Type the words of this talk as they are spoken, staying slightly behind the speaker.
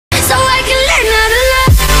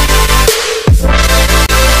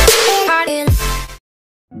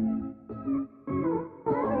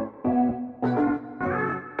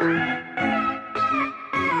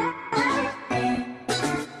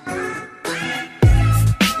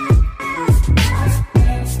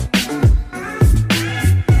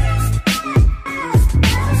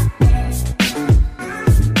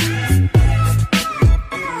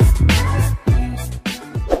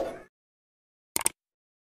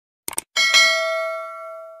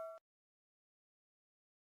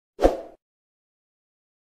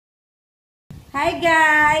Hi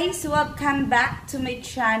guys! Welcome back to my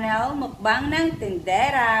channel, Mukbang ng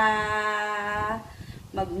Tindera.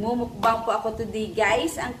 Magmumukbang po ako today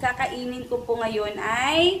guys. Ang kakainin ko po ngayon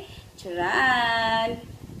ay charan!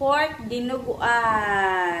 Pork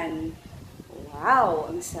dinuguan. Wow!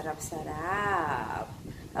 Ang sarap-sarap.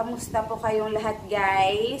 Kamusta po kayong lahat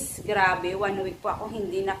guys? Grabe, 1 week po ako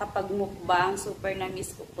hindi nakapagmukbang. Super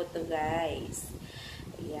na-miss ko po to guys.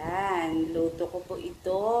 Ayan, luto ko po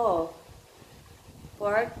ito.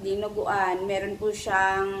 Pork dinuguan. Meron po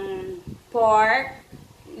siyang pork,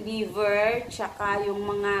 liver, tsaka yung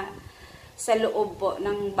mga sa loob po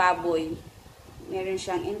ng baboy. Meron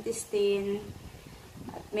siyang intestine.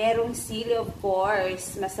 At merong sili of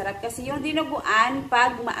course. Masarap kasi yung dinuguan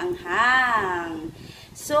pag maanghang.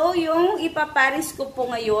 So, yung ipaparis ko po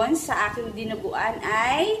ngayon sa aking dinuguan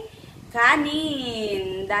ay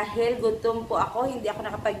kanin. Dahil gutom po ako, hindi ako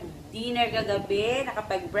nakapag-dinner kagabi,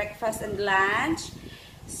 nakapag-breakfast and lunch.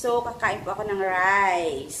 So, kakain po ako ng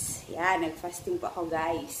rice. Yan, nag-fasting po ako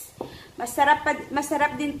guys.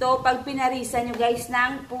 Masarap din to pag pinarisan nyo guys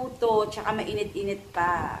ng puto, tsaka mainit-init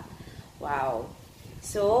pa. Wow.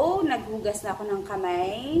 So, naghugas na ako ng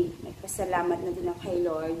kamay. Nagpasalamat na din ako kay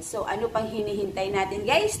Lord. So, ano pang hinihintay natin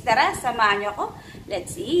guys? Tara, samahan nyo ako.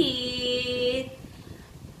 Let's eat!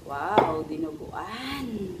 Wow,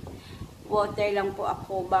 dinuguan. Water lang po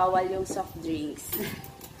ako, bawal yung soft drinks.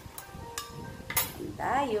 Ayan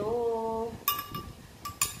tayo.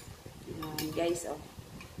 Ayan guys, oh.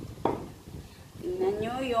 Tingnan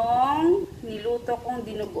nyo yung niluto kong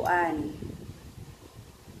dinuguan.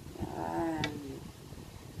 Ayan.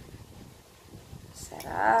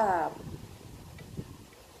 Sarap.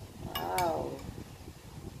 Wow.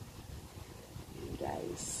 Ayan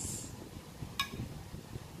guys.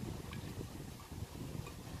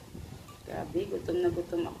 Grabe, gutom na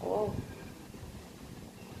gutom ako.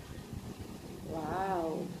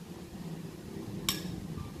 Wow.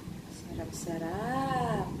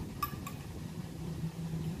 Sarap-sarap.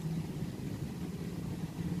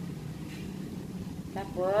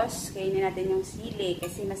 Tapos, kainin natin yung sili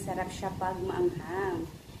kasi masarap siya pag maanghang.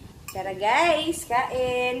 Tara guys,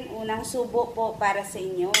 kain. Unang subo po para sa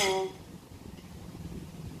inyo.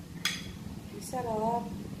 Masarap.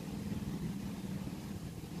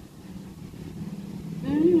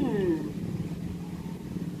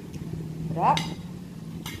 Sarap.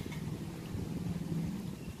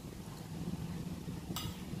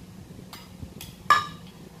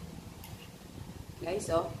 Guys,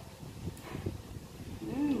 oh.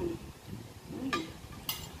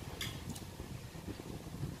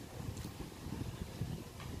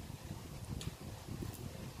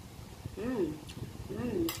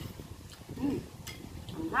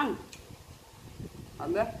 Anghang.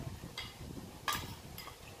 Aga.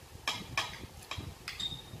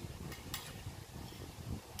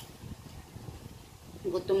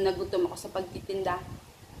 Gutom na gutom ako sa pagtitinda.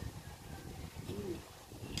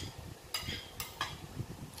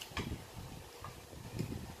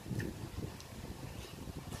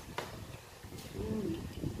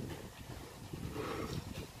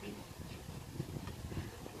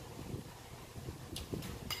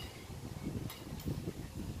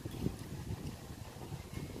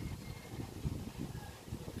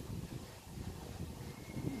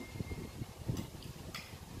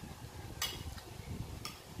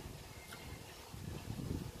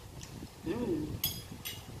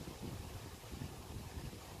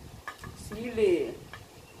 Sili.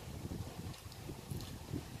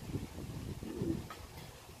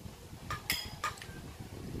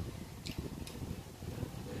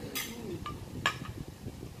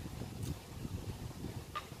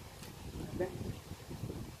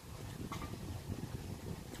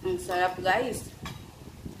 Ang sarap guys.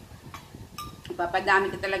 Ipapadami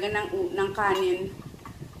ka talaga ng kanin.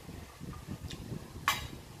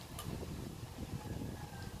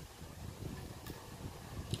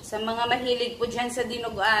 Sa mga mahilig po dyan sa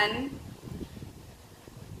dinuguan,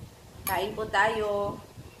 kain po tayo.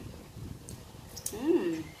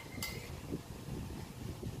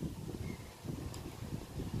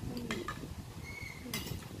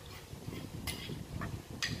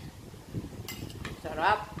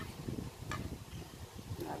 Sarap.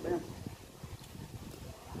 Grabe.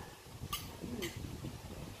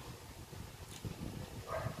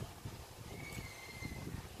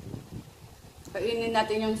 Kainin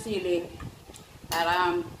natin yung sili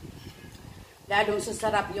para lalong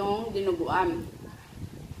sasarap yung dinuguan.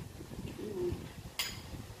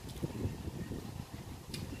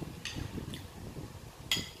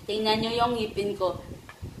 Tingnan nyo yung ngipin ko.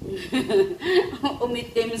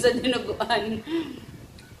 Umitim sa dinuguan.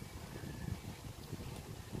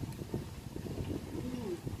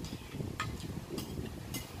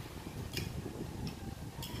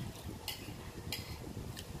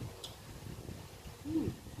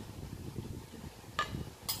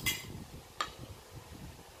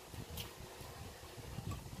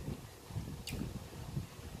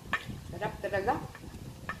 talaga.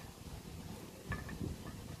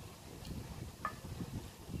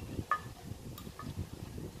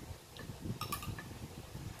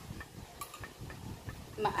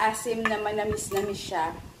 Maasim na manamis-namis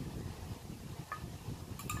siya.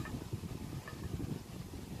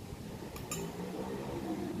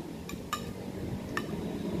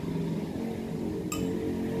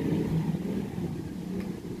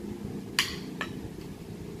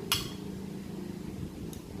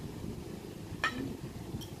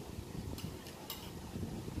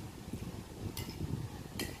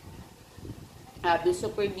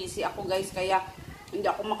 Super busy ako guys, kaya hindi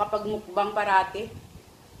ako makapag-mukbang parati.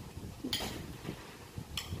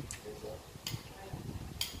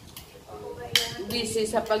 Busy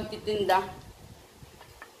sa pagtitinda.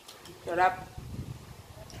 Sarap.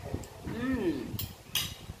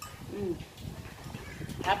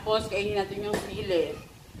 Tapos, kainin natin yung sili.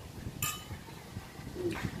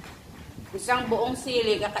 Isang buong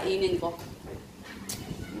sili kakainin ko.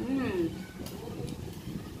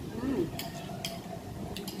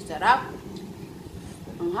 Sarap.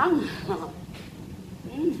 Anghang.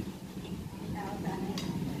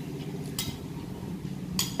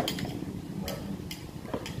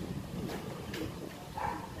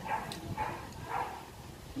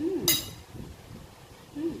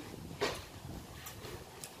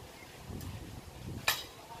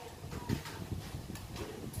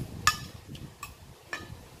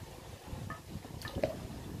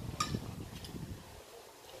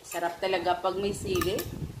 Sarap talaga pag may sili.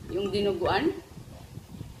 Yung dinuguan.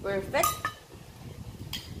 Perfect.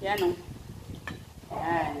 Yan o.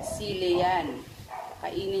 Yan. Sili yan.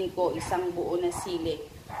 Kainin ko isang buo na sili.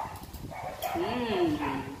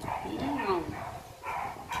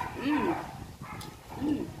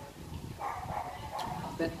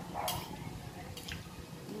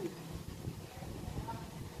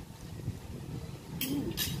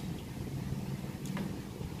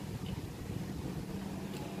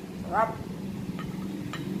 Sarap.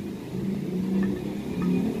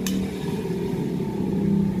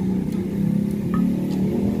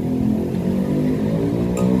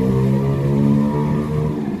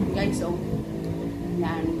 Guys, oh.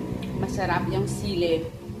 Yan. Masarap yung sili.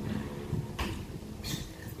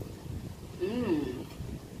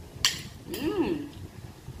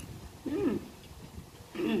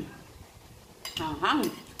 Hanghang.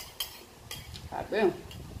 Sabi.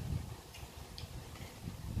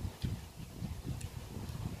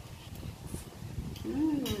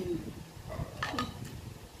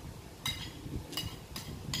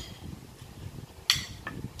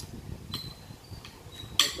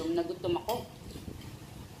 Gutom na gutom ako.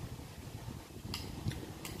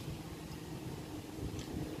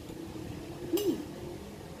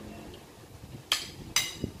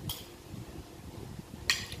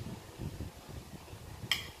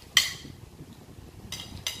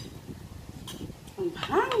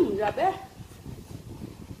 Ang grabe.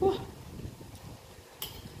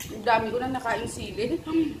 Ang dami ko na nakain sili.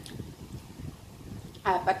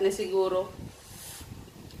 4 na siguro.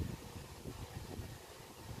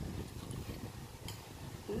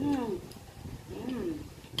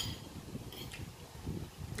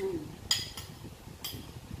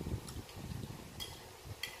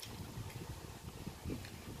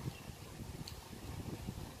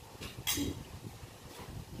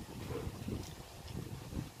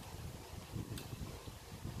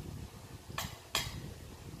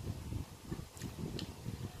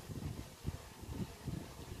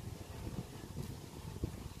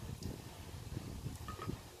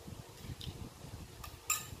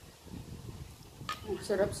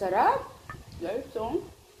 Sarap-sarap. Guys, oh.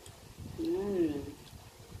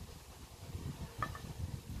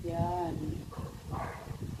 Yan.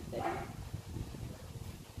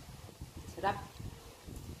 Sarap.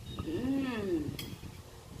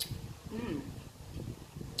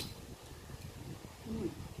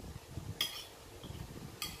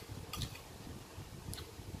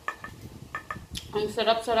 Ang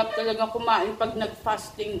sarap-sarap talaga kumain pag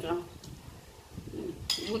nag-fasting ka.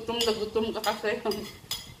 Gutom na gutom ka kasi.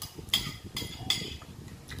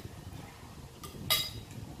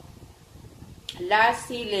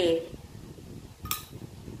 Sili.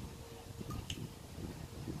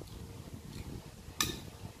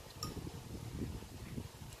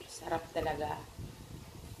 Sarap talaga.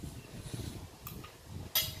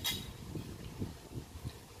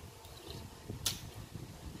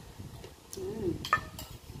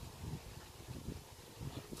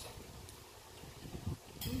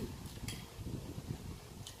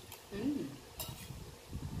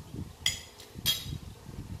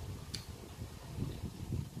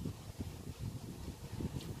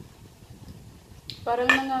 Parang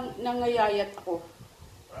nangayayat ako.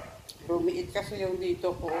 Lumiit kasi yung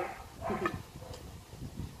dito ko.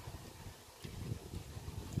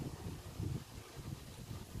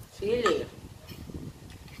 Sili.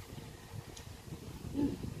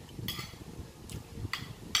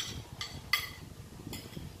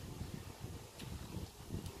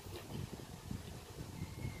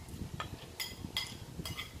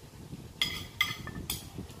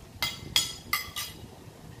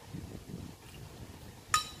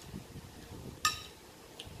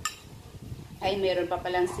 Ay, meron pa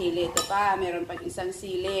palang sili. Ito pa, meron pa isang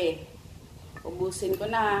sili. Ubusin ko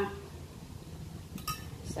na.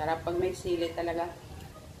 Sarap pag may sili talaga.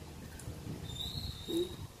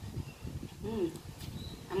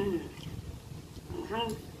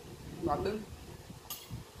 Anghang. Bago.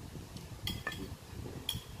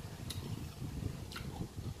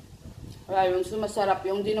 Kaya yung sumasarap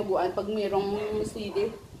yung dinuguan pag mayroong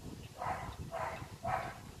sili.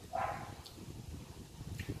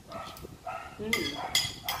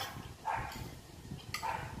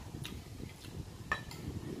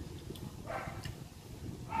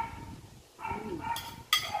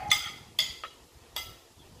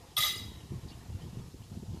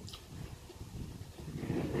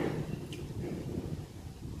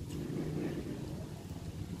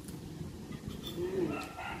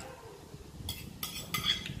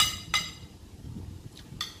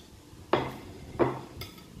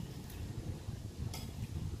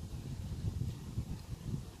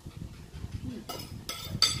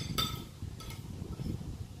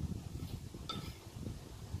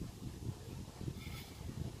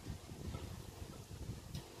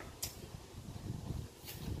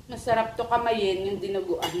 Masarap to kamayin yung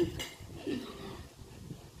dinuguan.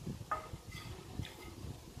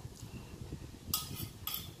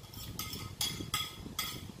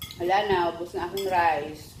 Wala na, ubos na akong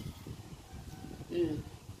rice.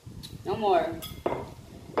 No more.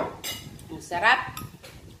 Ang sarap.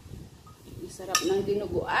 Ang sarap ng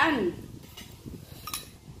dinuguan.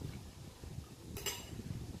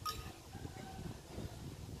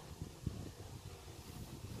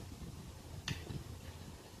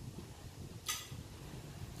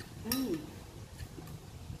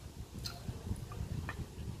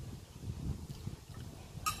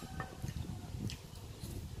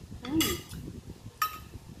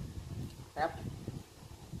 Sarap.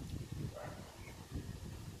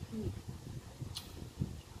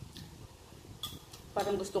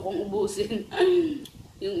 Parang gusto kong ubusin.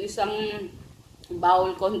 Yung isang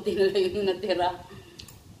bowl, konti na lang yung natira.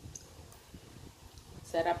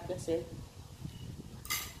 Sarap kasi.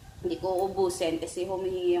 Hindi ko ubusin kasi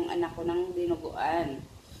humihingi yung anak ko ng dinuguan.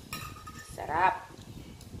 Sarap.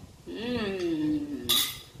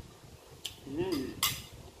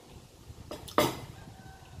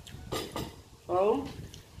 Oh.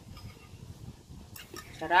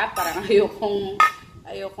 Sarap. Parang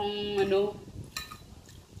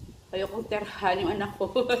ayokong tirahan yung anak ko.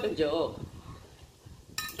 Joke.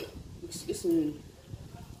 Excuse me.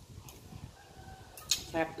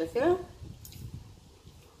 Sarap kasi.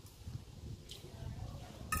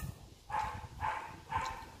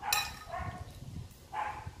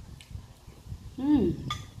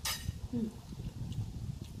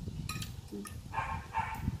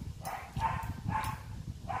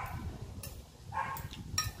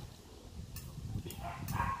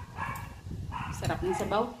 Sarap ng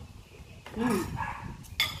sabaw.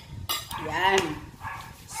 Yan.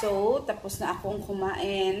 So, tapos na akong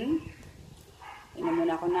kumain. Inom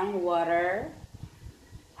muna ako ng water.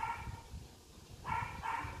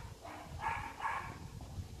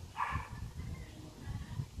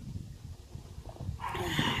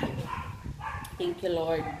 Thank you,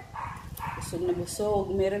 Lord. Busog na busog.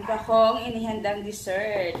 Meron pa akong inihandang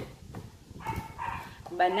dessert.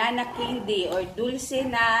 Banana candy or dulce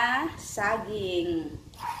na saging.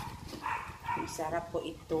 Masarap po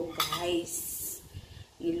ito, guys.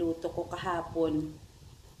 Niluto ko kahapon.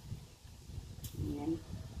 Ayan.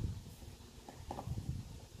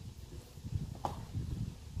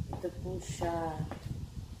 Ito po siya.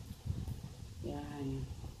 Yan.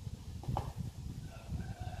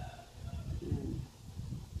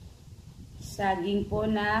 Saging po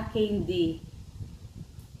na candy.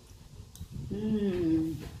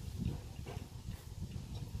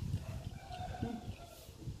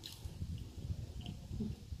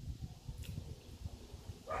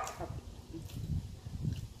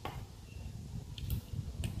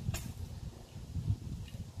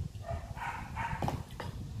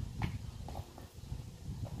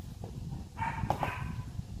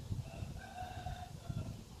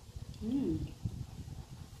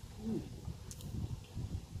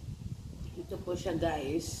 Ito po po siya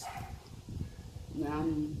guys.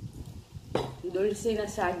 Dulce na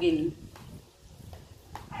saging.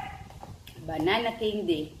 Banana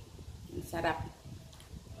candy. Ang sarap.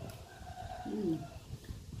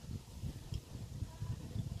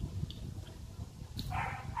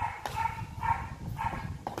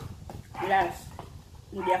 Last,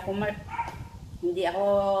 hindi ako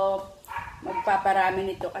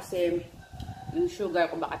magpaparami nito kasi yung sugar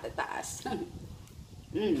ko baka tataas.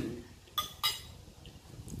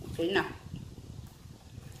 Okay na.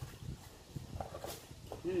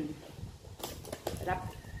 Sarap.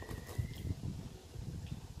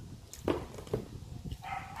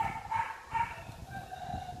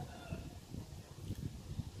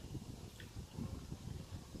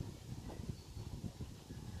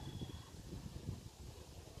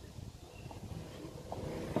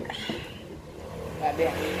 Grabe.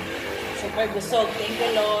 Super busog. Thank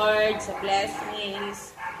you, Lord, sa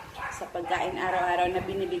blessings, sa pagkain araw-araw na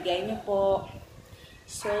binibigay niyo po.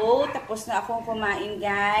 So, tapos na akong kumain,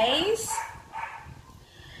 guys.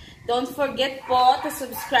 Don't forget po to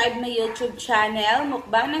subscribe my YouTube channel,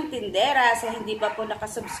 Mukbang ng Tindera, sa hindi pa po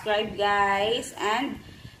nakasubscribe, guys. And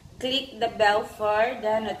click the bell for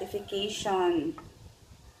the notification.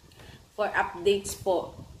 For updates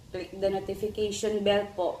po. Click the notification bell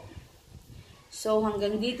po. So,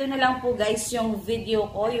 hanggang dito na lang po guys yung video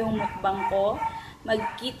ko, yung mukbang ko.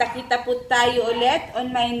 Magkita-kita po tayo ulit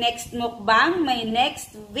on my next mukbang, my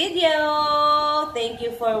next video. Thank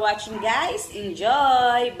you for watching guys.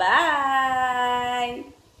 Enjoy. Bye!